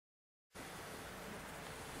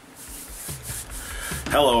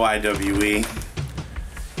Hello, IWE.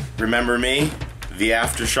 Remember me? The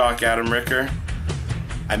Aftershock Adam Ricker?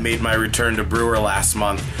 I made my return to Brewer last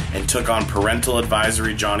month and took on Parental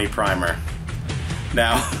Advisory Johnny Primer.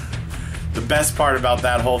 Now, the best part about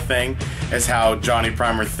that whole thing is how Johnny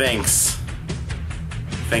Primer thinks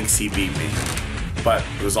he beat me. But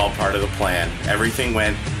it was all part of the plan. Everything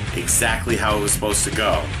went exactly how it was supposed to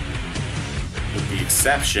go, with the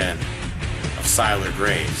exception of Siler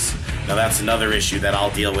Graves. Now that's another issue that I'll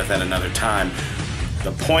deal with at another time.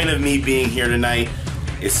 The point of me being here tonight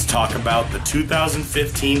is to talk about the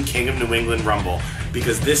 2015 King of New England Rumble,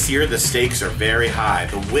 because this year the stakes are very high.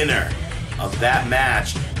 The winner of that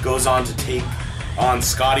match goes on to take on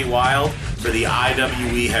Scotty Wilde for the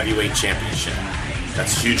IWE Heavyweight Championship.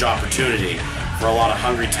 That's a huge opportunity for a lot of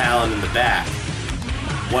hungry talent in the back.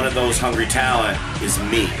 One of those hungry talent is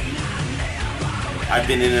me. I've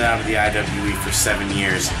been in and out of the IWE for 7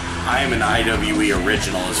 years. I am an IWE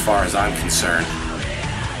original as far as I'm concerned.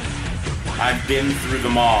 I've been through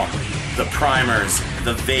them all. The Primers,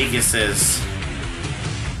 the Vegases,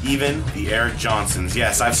 even the Eric Johnsons.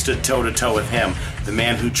 Yes, I've stood toe-to-toe with him, the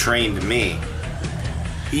man who trained me.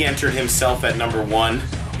 He entered himself at number 1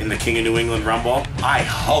 in the King of New England Rumble. I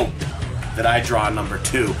hope that I draw number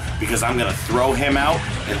 2, because I'm going to throw him out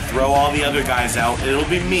and throw all the other guys out, and it'll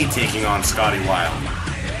be me taking on Scotty Wilde.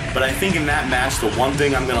 But I think in that match, the one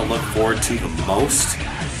thing I'm going to look forward to the most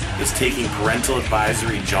is taking Parental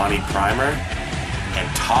Advisory Johnny Primer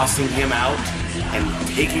and tossing him out and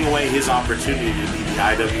taking away his opportunity to be the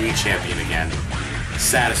IWE champion again.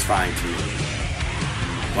 Satisfying to me.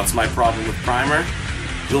 What's my problem with Primer?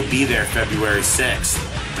 He'll be there February 6th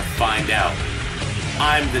to find out.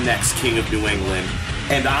 I'm the next King of New England,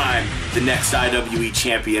 and I'm the next IWE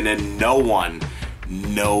champion, and nobody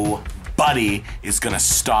is gonna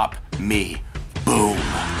stop me.